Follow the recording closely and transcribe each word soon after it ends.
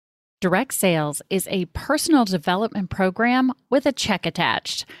Direct sales is a personal development program with a check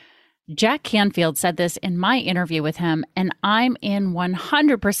attached. Jack Canfield said this in my interview with him, and I'm in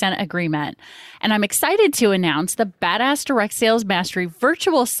 100% agreement. And I'm excited to announce the Badass Direct Sales Mastery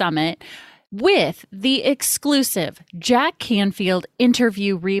Virtual Summit with the exclusive Jack Canfield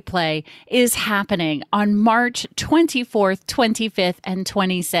interview replay is happening on March 24th, 25th, and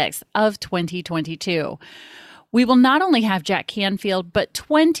 26th of 2022. We will not only have Jack Canfield, but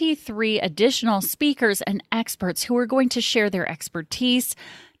 23 additional speakers and experts who are going to share their expertise,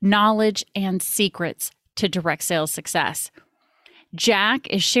 knowledge, and secrets to direct sales success. Jack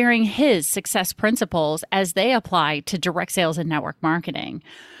is sharing his success principles as they apply to direct sales and network marketing.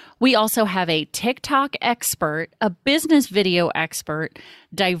 We also have a TikTok expert, a business video expert,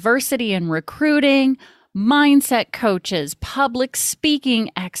 diversity and recruiting, mindset coaches, public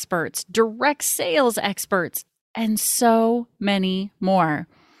speaking experts, direct sales experts, and so many more.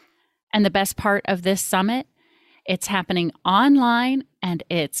 And the best part of this summit, it's happening online and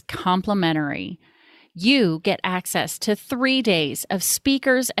it's complimentary. You get access to 3 days of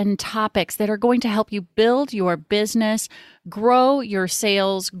speakers and topics that are going to help you build your business, grow your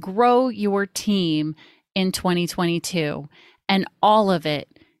sales, grow your team in 2022. And all of it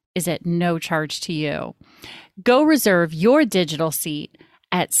is at no charge to you. Go reserve your digital seat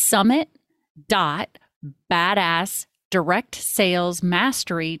at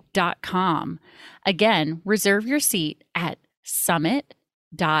summit.badassdirectsalesmastery.com. Again, reserve your seat at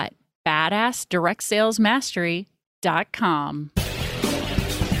summit.badassdirectsalesmastery.com.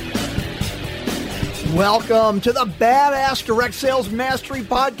 Welcome to the Badass Direct Sales Mastery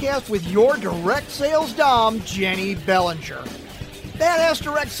Podcast with your direct sales dom, Jenny Bellinger. Badass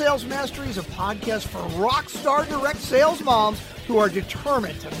Direct Sales Mastery is a podcast for rock star direct sales moms who are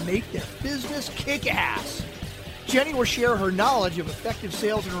determined to make their business kick ass. Jenny will share her knowledge of effective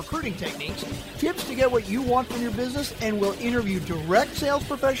sales and recruiting techniques, tips to get what you want from your business, and will interview direct sales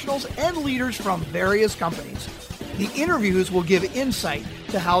professionals and leaders from various companies. The interviews will give insight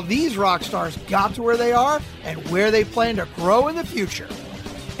to how these rock stars got to where they are and where they plan to grow in the future.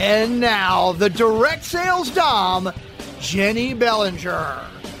 And now, the direct sales dom, Jenny Bellinger.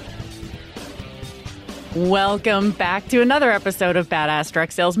 Welcome back to another episode of Badass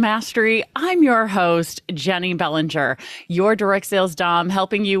Direct Sales Mastery. I'm your host, Jenny Bellinger, your direct sales dom,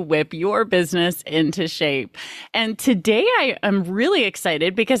 helping you whip your business into shape. And today I am really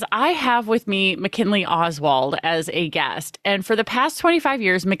excited because I have with me McKinley Oswald as a guest. And for the past 25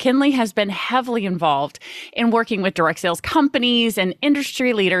 years, McKinley has been heavily involved in working with direct sales companies and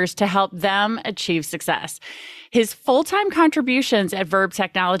industry leaders to help them achieve success. His full-time contributions at Verb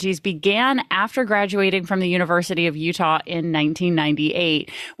Technologies began after graduating from the University of Utah in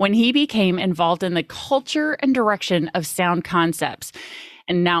 1998, when he became involved in the culture and direction of Sound Concepts.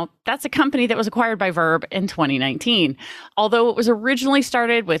 And now that's a company that was acquired by Verb in 2019. Although it was originally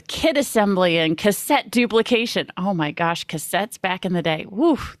started with kit assembly and cassette duplication. Oh my gosh, cassettes back in the day.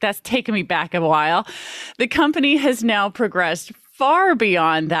 Woo, that's taken me back a while. The company has now progressed far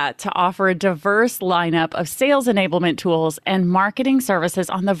beyond that to offer a diverse lineup of sales enablement tools and marketing services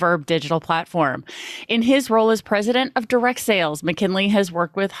on the Verb digital platform. In his role as president of direct sales, McKinley has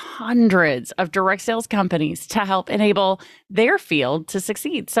worked with hundreds of direct sales companies to help enable their field to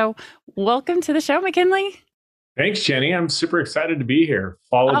succeed. So welcome to the show, McKinley. Thanks, Jenny. I'm super excited to be here.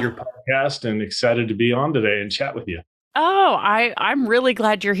 Followed your podcast and excited to be on today and chat with you. Oh, I'm really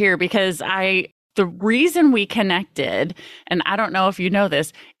glad you're here because the reason we connected, and I don't know if you know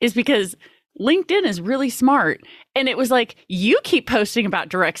this, is because LinkedIn is really smart. And it was like, you keep posting about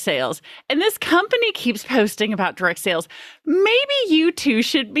direct sales and this company keeps posting about direct sales. Maybe you two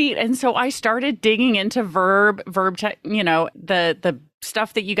should meet. And so I started digging into Verb, the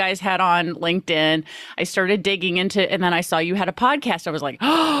stuff that you guys had on LinkedIn. I started digging into, and then I saw you had a podcast. I was like,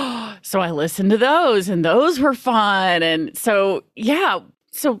 oh, so I listened to those and those were fun. And so, yeah.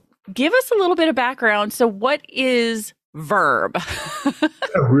 So give us a little bit of background. So what is Verb?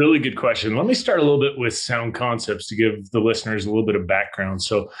 A really good question. Let me start a little bit with Sound Concepts to give the listeners a little bit of background.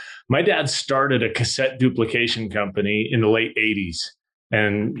 So my dad started a cassette duplication company in the late 80s.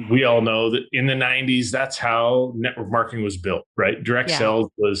 And we all know that in the 90s, that's how network marketing was built, right? Direct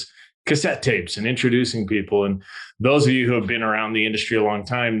sales was cassette tapes and introducing people. And those of you who have been around the industry a long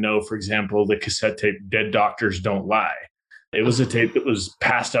time know, for example, the cassette tape, Dead Doctors Don't Lie. It was a tape that was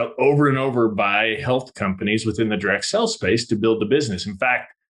passed out over and over by health companies within the direct sales space to build the business. In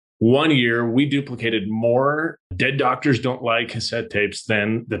fact, one year we duplicated more Dead Doctors Don't Lie cassette tapes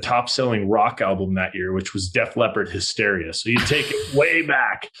than the top selling rock album that year, which was Def Leppard Hysteria. So you take it way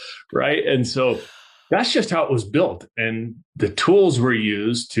back, right? And so that's just how it was built. And the tools were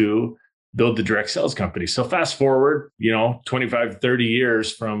used to build the direct sales company. So fast forward, 25, 30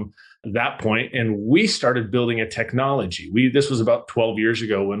 years from that point, and we started building a technology. This was about 12 years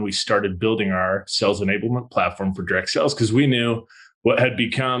ago when we started building our sales enablement platform for direct sales, because we knew what had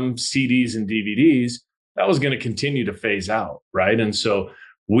become CDs and DVDs, that was going to continue to phase out, right? And so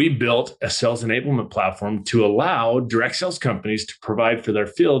we built a sales enablement platform to allow direct sales companies to provide for their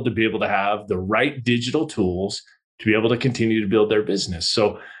field to be able to have the right digital tools to be able to continue to build their business.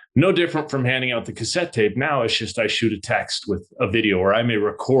 So no different from handing out the cassette tape. Now it's just I shoot a text with a video, or I may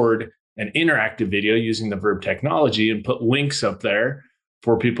record an interactive video using the Verb technology and put links up there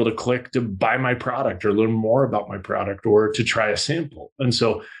for people to click to buy my product or learn more about my product or to try a sample. And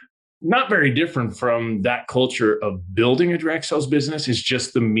so not very different from that culture of building a direct sales business. It's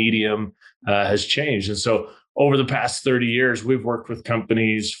just the medium has changed. And so over the past 30 years, we've worked with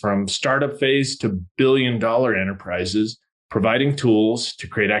companies from startup phase to billion-dollar enterprises, providing tools to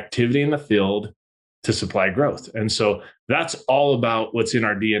create activity in the field to supply growth. And so that's all about what's in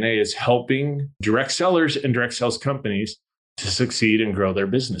our DNA, is helping direct sellers and direct sales companies to succeed and grow their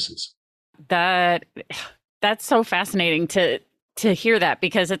businesses. That's so fascinating to hear that,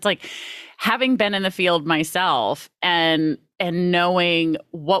 because it's like, having been in the field myself and knowing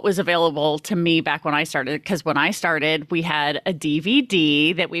what was available to me back when I started, because when I started, we had a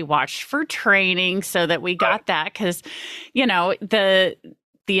DVD that we watched for training so that we got that, because, the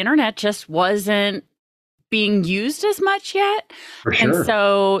internet just wasn't being used as much yet. For sure. And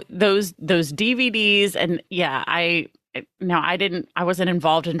so those DVDs, and I wasn't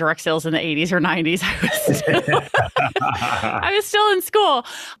involved in direct sales in the 80s or 90s. I was still in school.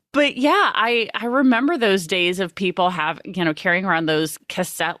 But I remember those days of people carrying around those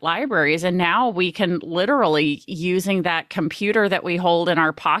cassette libraries. And now we can literally, using that computer that we hold in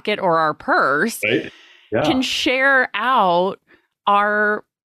our pocket or our purse, right? Yeah. Can share out our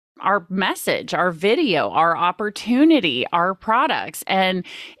message, our video, our opportunity, our products. And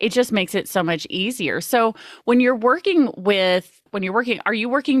it just makes it so much easier. So are you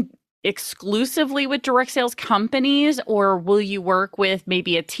working exclusively with direct sales companies, or will you work with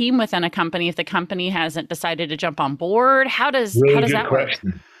maybe a team within a company if the company hasn't decided to jump on board? How does that work?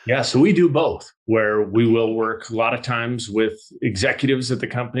 Yeah, so we do both, where we will work a lot of times with executives at the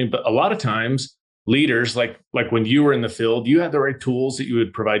company, but a lot of times leaders, like when you were in the field, you had the right tools that you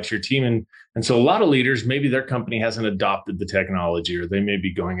would provide to your team. And so a lot of leaders, maybe their company hasn't adopted the technology, or they may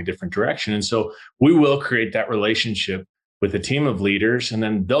be going a different direction. And so we will create that relationship with a team of leaders, and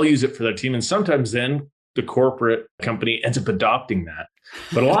then they'll use it for their team. And sometimes then the corporate company ends up adopting that.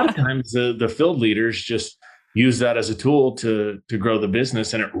 But a lot of times the field leaders just use that as a tool to grow the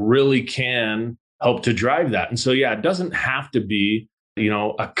business, and it really can help to drive that. And so, it doesn't have to be,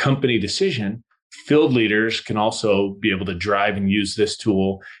 a company decision. Field leaders can also be able to drive and use this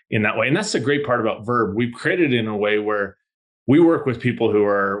tool in that way. And that's the great part about Verb. We've created it in a way where we work with people who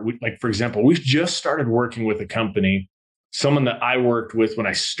are, like, for example, we just started working with a company, someone that I worked with when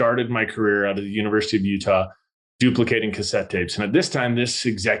I started my career out of the University of Utah, duplicating cassette tapes. And at this time, this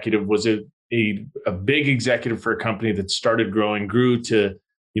executive was a big executive for a company that started growing, grew to,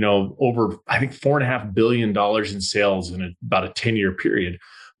 over, I think, $4.5 billion in sales in about a 10-year period.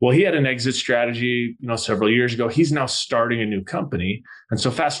 Well, he had an exit strategy, several years ago. He's now starting a new company. And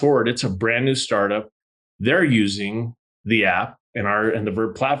so fast forward, it's a brand new startup. They're using the app and the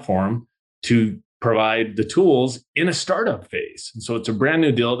Verb platform to provide the tools in a startup phase. And so it's a brand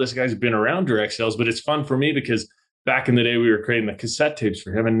new deal. This guy's been around direct sales, but it's fun for me because back in the day, we were creating the cassette tapes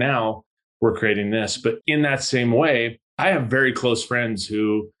for him, and now we're creating this. But in that same way, I have very close friends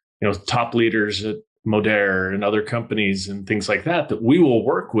who, top leaders at Modere and other companies and things like that we will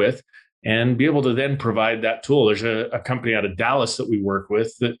work with and be able to then provide that tool. There's a company out of Dallas that we work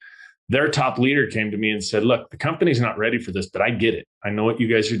with that their top leader came to me and said, look, the company's not ready for this, but I get it. I know what you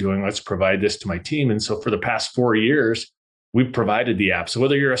guys are doing. Let's provide this to my team. And so for the past 4 years, we've provided the app. So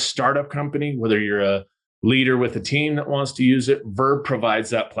whether you're a startup company, whether you're a leader with a team that wants to use it, Verb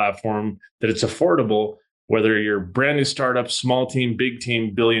provides that platform that it's affordable, whether you're a brand new startup, small team, big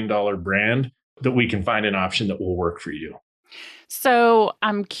team, billion-dollar brand, that we can find an option that will work for you. So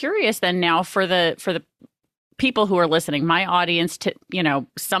I'm curious then now for the people who are listening, my audience,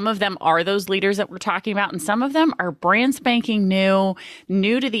 some of them are those leaders that we're talking about, and some of them are brand spanking new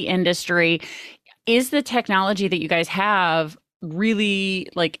to the industry. Is the technology that you guys have really,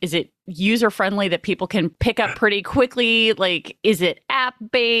 is it user friendly that people can pick up pretty quickly? Is it app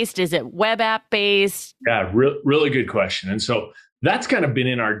based? Is it web app based? Yeah, really good question. And so that's kind of been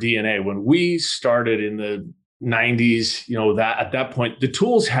in our DNA. When we started in the 90s, that at that point, the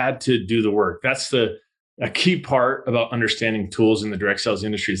tools had to do the work. That's a key part about understanding tools in the direct sales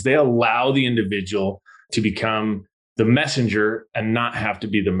industry is they allow the individual to become the messenger and not have to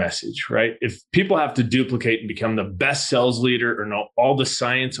be the message, right? If people have to duplicate and become the best sales leader or know all the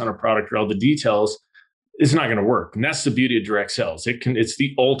science on a product or all the details, it's not going to work. And that's the beauty of direct sales. It's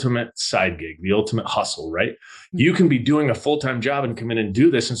the ultimate side gig, the ultimate hustle, right? You can be doing a full-time job and come in and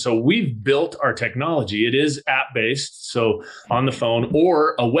do this. And so we've built our technology. It is app-based, so on the phone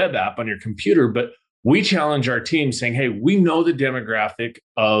or a web app on your computer, but we challenge our team saying, hey, we know the demographic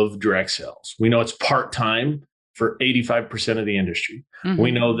of direct sales. We know it's part-time for 85% of the industry. Mm-hmm.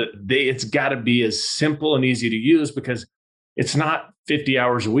 We know that it's got to be as simple and easy to use because it's not 50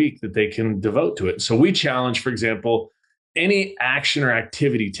 hours a week that they can devote to it. So we challenge, for example, any action or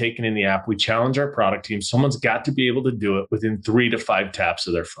activity taken in the app, we challenge our product team. Someone's got to be able to do it within 3 to 5 taps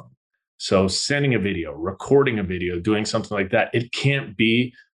of their phone. So sending a video, recording a video, doing something like that, it can't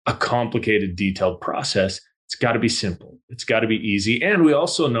be a complicated, detailed process. It's got to be simple. It's got to be easy. And we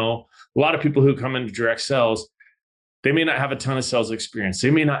also know a lot of people who come into direct sales, they may not have a ton of sales experience. They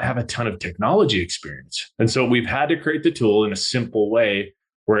may not have a ton of technology experience. And so we've had to create the tool in a simple way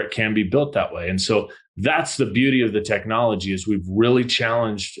where it can be built that way. And so that's the beauty of the technology is we've really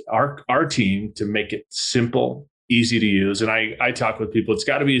challenged our team to make it simple, easy to use. And I talk with people, it's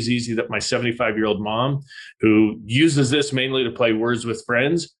got to be as easy that my 75-year-old mom who uses this mainly to play Words with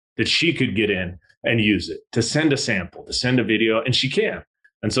Friends, that she could get in and use it to send a sample, to send a video, and she can.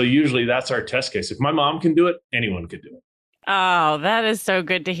 And so usually that's our test case. If my mom can do it, anyone could do it. Oh, that is so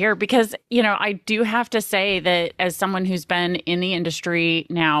good to hear because, I do have to say that as someone who's been in the industry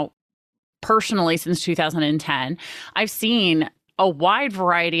now personally since 2010, I've seen a wide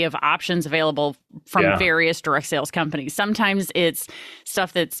variety of options available from various direct sales companies. Sometimes it's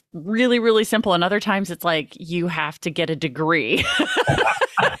stuff that's really, really simple. And other times it's like you have to get a degree.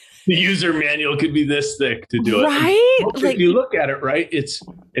 The user manual could be this thick to do it. Right? If you look at it, right, it's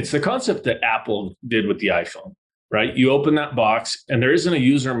the concept that Apple did with the iPhone, right? You open that box and there isn't a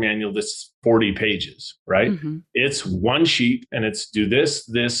user manual that's 40 pages, right? Mm-hmm. It's one sheet and it's do this,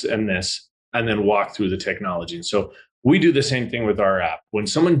 this, and this, and then walk through the technology. And so we do the same thing with our app. When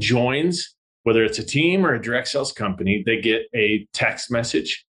someone joins, whether it's a team or a direct sales company, they get a text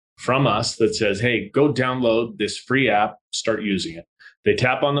message from us that says, hey, go download this free app, start using it. They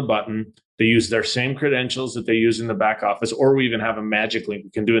tap on the button, they use their same credentials that they use in the back office, or we even have a magic link. We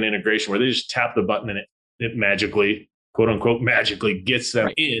can do an integration where they just tap the button and it magically, quote unquote, magically gets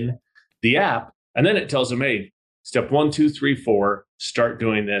them in the app. And then it tells them, hey, step 1, 2, 3, 4, start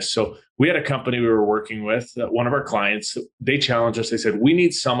doing this. So we had a company we were working with, one of our clients, they challenged us. They said, we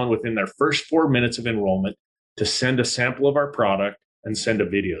need someone within their first 4 minutes of enrollment to send a sample of our product and send a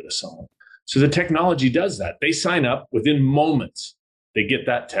video to someone. So the technology does that. They sign up within moments. They get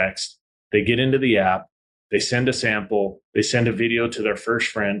that text, they get into the app, they send a sample, they send a video to their first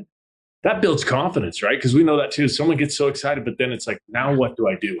friend. That builds confidence, right? Because we know that too. Someone gets so excited, but then it's like, now what do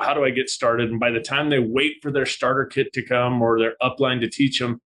I do? How do I get started? And by the time they wait for their starter kit to come or their upline to teach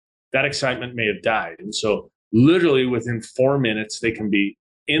them, that excitement may have died. And so literally within 4 minutes, they can be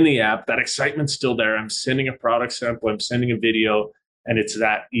in the app. That excitement's still there. I'm sending a product sample, I'm sending a video, and it's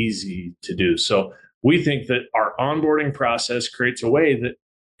that easy to do. So we think that our onboarding process creates a way that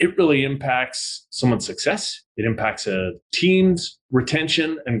it really impacts someone's success. It impacts a team's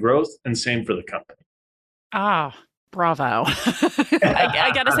retention and growth, and same for the company. Ah, bravo.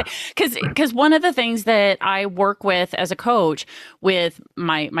 I got to say, because one of the things that I work with as a coach with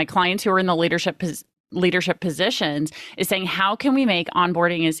my clients who are in the leadership positions is saying, how can we make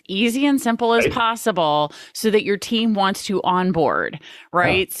onboarding as easy and simple as possible so that your team wants to onboard,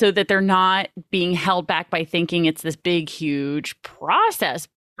 right? Yeah. So that they're not being held back by thinking it's this big, huge process.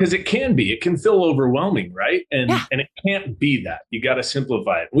 Because it can feel overwhelming, right? And it can't be that. You got to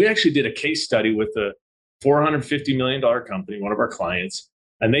simplify it. We actually did a case study with a $450 million company, one of our clients,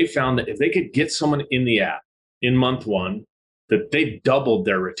 and they found that if they could get someone in the app in month 1, that they doubled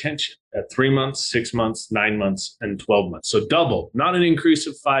their retention at 3 months, 6 months, 9 months, and 12 months. So double, not an increase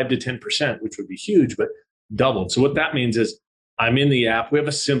of 5 to 10%, which would be huge, but doubled. So what that means is I'm in the app. We have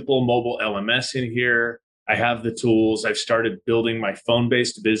a simple mobile LMS in here. I have the tools. I've started building my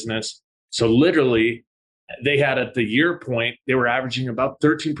phone-based business. So literally, they had at the year point, they were averaging about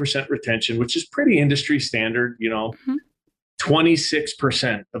 13% retention, which is pretty industry standard.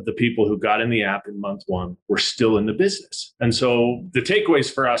 26% of the people who got in the app in month 1 were still in the business. And so the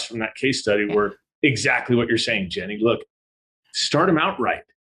takeaways for us from that case study were exactly what you're saying, Jenny. Look, start them out right,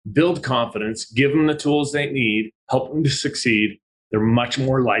 build confidence, give them the tools they need, help them to succeed. They're much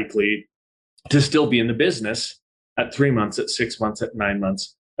more likely to still be in the business at 3 months, at 6 months, at 9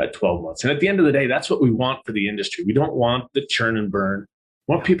 months, at 12 months. And at the end of the day, that's what we want for the industry. We don't want the churn and burn.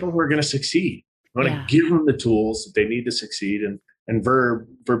 We want people who are going to succeed. We want to give them the tools that they need to succeed. And Verb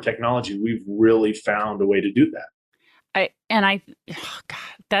Technology, we've really found a way to do that.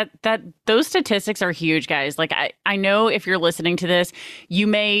 Those statistics are huge, guys. Like I know if you're listening to this, you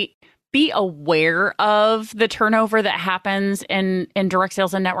may be aware of the turnover that happens in direct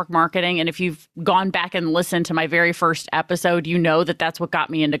sales and network marketing. And if you've gone back and listened to my very first episode, you know that that's what got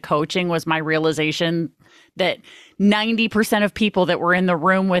me into coaching, was my realization that 90% of people that were in the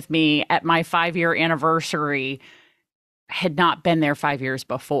room with me at my 5-year anniversary had not been there 5 years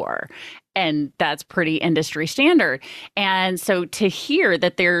before. And that's pretty industry standard. And so to hear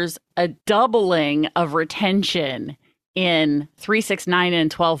that there's a doubling of retention in 3, 6, 9,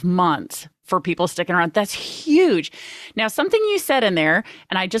 and 12 months for people sticking around, that's huge. Now, something you said in there,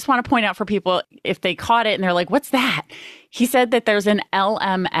 and I just want to point out for people if they caught it and they're like, what's that? He said that there's an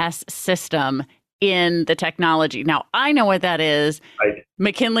LMS system in the technology. Now, I know what that is. Right.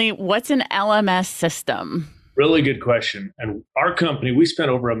 McKinley, what's an LMS system? Really good question. And our company, we spent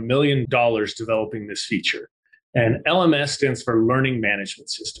over $1 million developing this feature. And LMS stands for Learning Management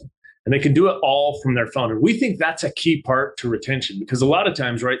System. And they can do it all from their phone. And we think that's a key part to retention, because a lot of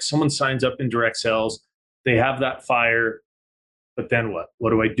times, right, someone signs up in direct sales, they have that fire, but then what? What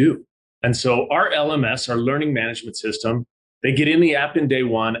do I do? And so our LMS, our learning management system, they get in the app in day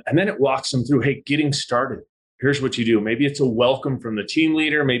one, and then it walks them through, hey, getting started. Here's what you do. Maybe it's a welcome from the team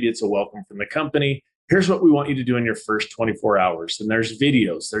leader. Maybe it's a welcome from the company. Here's what we want you to do in your first 24 hours. And there's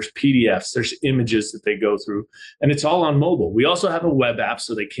videos, there's PDFs, there's images that they go through, and it's all on mobile. We also have a web app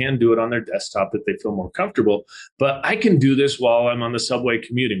so they can do it on their desktop if they feel more comfortable. But I can do this while I'm on the subway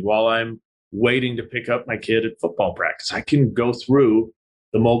commuting, while I'm waiting to pick up my kid at football practice. I can go through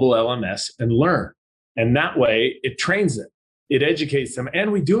the mobile LMS and learn. And that way it trains them, it educates them.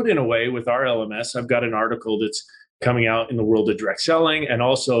 And we do it in a way with our LMS. I've got an article that's coming out in the world of direct selling, and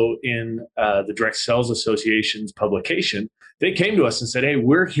also in the Direct Sales Association's publication. They came to us and said, hey,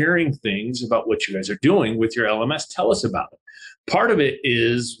 we're hearing things about what you guys are doing with your LMS. Tell us about it. Part of it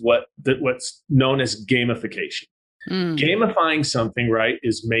is what's known as gamification. Gamifying something, right,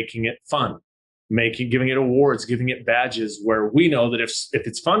 is making it fun, giving it awards, giving it badges, where we know that if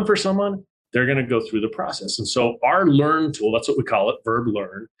it's fun for someone, they're going to go through the process. And so our Learn tool, that's what we call it, Verb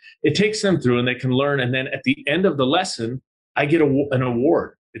Learn, it takes them through and they can learn. And then at the end of the lesson, I get an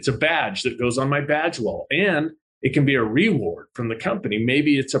award. It's a badge that goes on my badge wall. And it can be a reward from the company.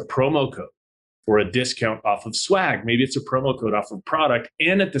 Maybe it's a promo code for a discount off of swag. Maybe it's a promo code off of product.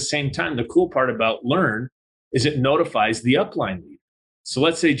 And at the same time, the cool part about Learn is it notifies the upline lead. So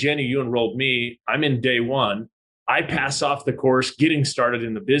let's say, Jenny, you enrolled me. I'm in day one. I pass off the course, getting started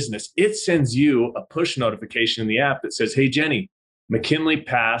in the business. It sends you a push notification in the app that says, hey, Jenny, McKinley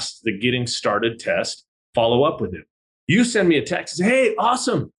passed the getting started test. Follow up with him. You send me a text, say, hey,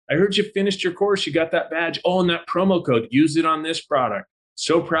 awesome. I heard you finished your course. You got that badge. Oh, and that promo code, use it on this product.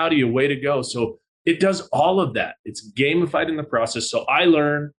 So proud of you. Way to go. So it does all of that. It's gamified in the process. So I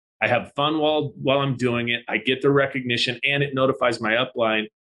learn, I have fun while I'm doing it. I get the recognition, and it notifies my upline,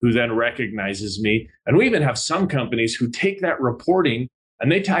 who then recognizes me. And we even have some companies who take that reporting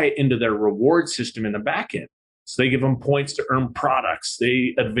and they tie it into their reward system in the back end. So they give them points to earn products,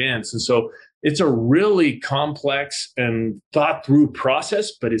 they advance. And so it's a really complex and thought through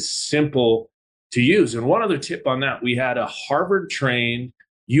process, but it's simple to use. And one other tip on that, we had a Harvard trained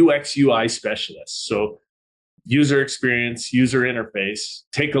UX UI specialist. So user experience, user interface,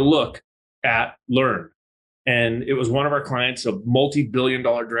 take a look at Learn. And it was one of our clients, a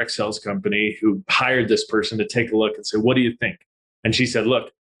multi-billion-dollar direct sales company, who hired this person to take a look and say, what do you think? And she said,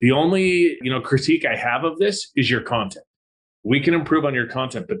 look, the only critique I have of this is your content. We can improve on your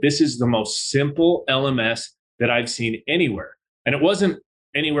content, but this is the most simple LMS that I've seen anywhere. And it wasn't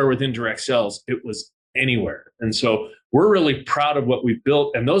anywhere within direct sales, it was anywhere. And so we're really proud of what we've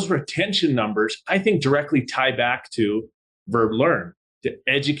built. And those retention numbers, I think, directly tie back to Verb Learn, to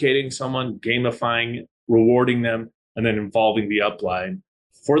educating someone, gamifying, rewarding them, and then involving the upline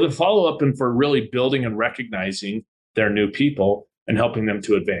for the follow-up and for really building and recognizing their new people and helping them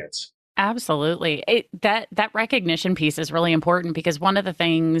to advance. Absolutely. That recognition piece is really important, because one of the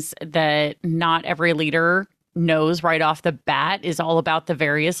things that not every leader knows right off the bat is all about the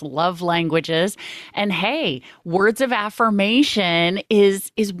various love languages. And hey, words of affirmation is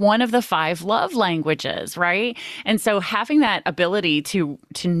one of the 5 love languages, right? And so having that ability to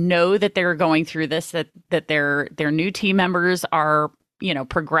know that they're going through this, that their new team members are,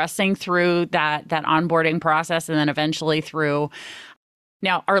 progressing through that onboarding process, and then eventually through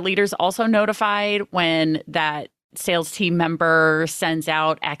Now, are leaders also notified when that sales team member sends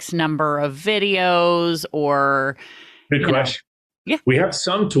out X number of videos or, Good question. Yeah. We have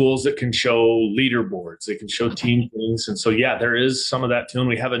some tools that can show leaderboards. They can show team things. And so, yeah, there is some of that too. And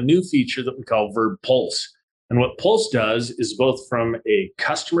we have a new feature that we call Verb Pulse. And what Pulse does is both from a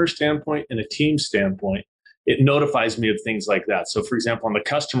customer standpoint and a team standpoint, it notifies me of things like that. So for example, on the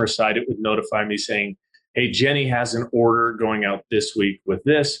customer side, it would notify me saying, hey, Jenny has an order going out this week with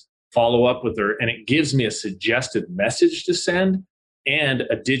this, follow up with her. And it gives me a suggested message to send and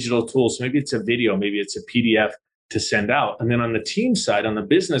a digital tool. So maybe it's a video, maybe it's a PDF to send out. And then on the team side, on the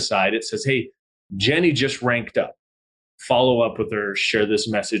business side, it says, hey, Jenny just ranked up. Follow up with her, share this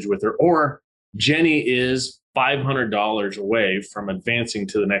message with her. Or Jenny is $500 away from advancing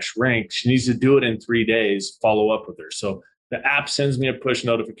to the next rank. She needs to do it in 3 days. Follow up with her. So the app sends me a push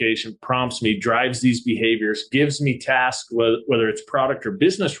notification, prompts me, drives these behaviors, gives me tasks, whether it's product or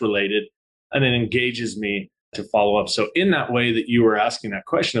business related, and then engages me to follow up. So in that way that you were asking that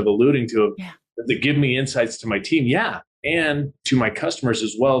question of alluding to, that give me insights to my team, and to my customers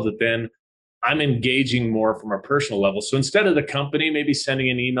as well, that then I'm engaging more from a personal level. So instead of the company maybe sending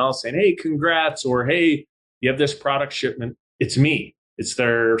an email saying, hey, congrats, or hey, you have this product shipment, it's me. It's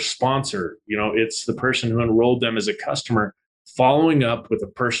their sponsor. It's the person who enrolled them as a customer, following up with a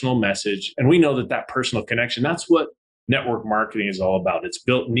personal message. And we know that that personal connection, that's what network marketing is all about. It's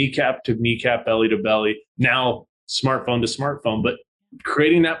built kneecap to kneecap, belly to belly, now smartphone to smartphone. But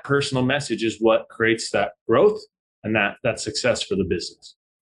creating that personal message is what creates that growth and that success for the business.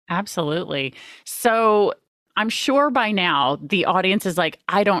 Absolutely. So I'm sure by now the audience is like,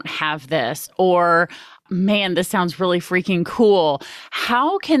 I don't have this, or man, this sounds really freaking cool.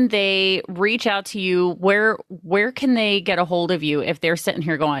 How can they reach out to you? Where can they get a hold of you if they're sitting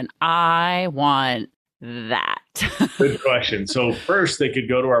here going, I want that? Good question. So first they could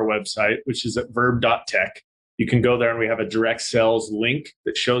go to our website, which is at verb.tech. You can go there and we have a direct sales link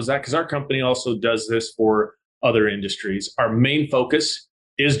that shows that, because our company also does this for other industries. Our main focus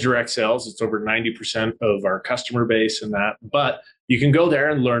is direct sales. It's over 90% of our customer base and that, but you can go there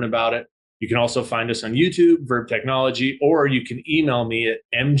and learn about it. You can also find us on YouTube, Verb Technology, or you can email me at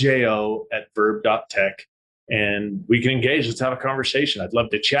mjo@verb.tech and we can engage. Let's have a conversation. I'd love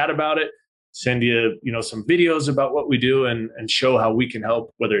to chat about it, send you, some videos about what we do and show how we can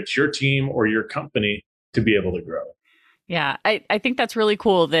help, whether it's your team or your company, to be able to grow. Yeah, I think that's really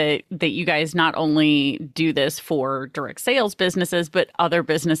cool that you guys not only do this for direct sales businesses, but other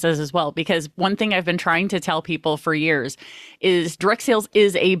businesses as well. Because one thing I've been trying to tell people for years is direct sales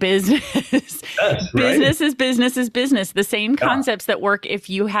is a business. Yes, Business is business is business. The same concepts that work if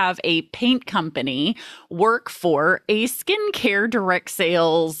you have a paint company work for a skincare direct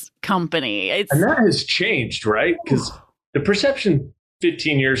sales company. And that has changed, right? Because the perception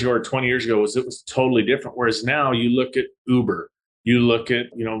 15 years ago or 20 years ago it was totally different. Whereas now you look at Uber, you look at,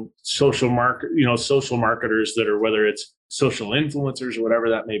 social marketers that are, whether it's social influencers or whatever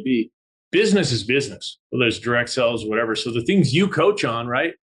that may be, business is business, whether it's direct sales, whatever. So the things you coach on,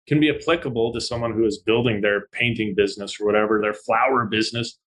 right, can be applicable to someone who is building their painting business or whatever, their flower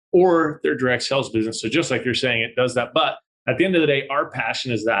business or their direct sales business. So just like you're saying, it does that. But at the end of the day, our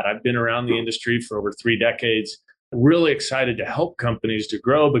passion is that. I've been around the industry for over 3 decades. Really excited to help companies to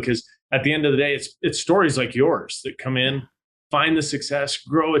grow, because at the end of the day, it's stories like yours that come in, find the success,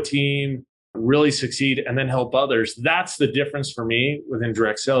 grow a team, really succeed, and then help others. That's the difference for me within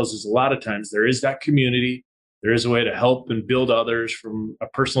direct sales. Is a lot of times there is that community. There is a way to help and build others from a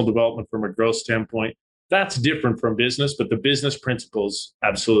personal development, from a growth standpoint. That's different from business, but the business principles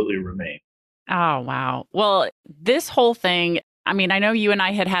absolutely remain. Oh, wow. Well, this whole thing, I mean, I know you and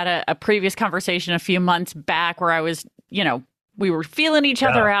I had a previous conversation a few months back where I was, we were feeling each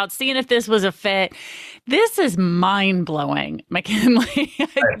other out, seeing if this was a fit. This is mind blowing, McKinley.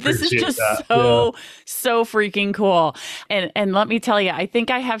 This is just so freaking cool. And let me tell you, I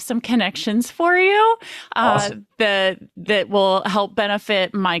think I have some connections for you Awesome. that will help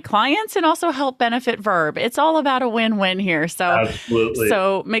benefit my clients and also help benefit Verb. It's all about a win-win here. So, absolutely.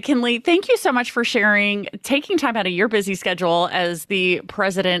 So McKinley, thank you so much for sharing, taking time out of your busy schedule as the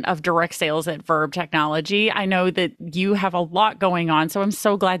president of direct sales at Verb Technology. I know that you have a lot going on, so I'm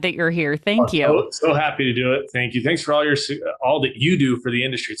so glad that you're here. Thank you. So happy to do it. Thank you. Thanks for all that you do for the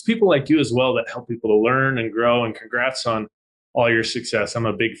industry. It's people like you as well that help people to learn and grow, and congrats on all your success. I'm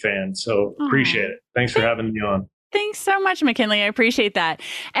a big fan, so appreciate it. Thanks for having me on. Thanks so much, McKinley. I appreciate that.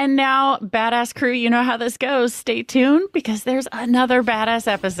 And now, Badass Crew, you know how this goes. Stay tuned because there's another badass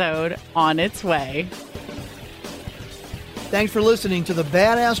episode on its way. Thanks for listening to the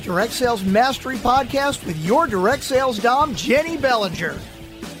Badass Direct Sales Mastery Podcast with your direct sales dom, Jenny Bellinger.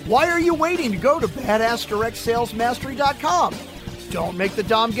 Why are you waiting to go to badassdirectsalesmastery.com? Don't make the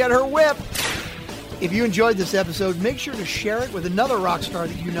dom get her whip. If you enjoyed this episode, make sure to share it with another rock star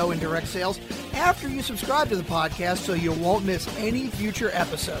that you know in direct sales after you subscribe to the podcast so you won't miss any future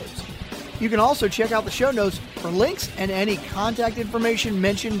episodes. You can also check out the show notes for links and any contact information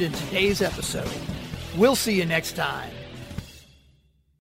mentioned in today's episode. We'll see you next time.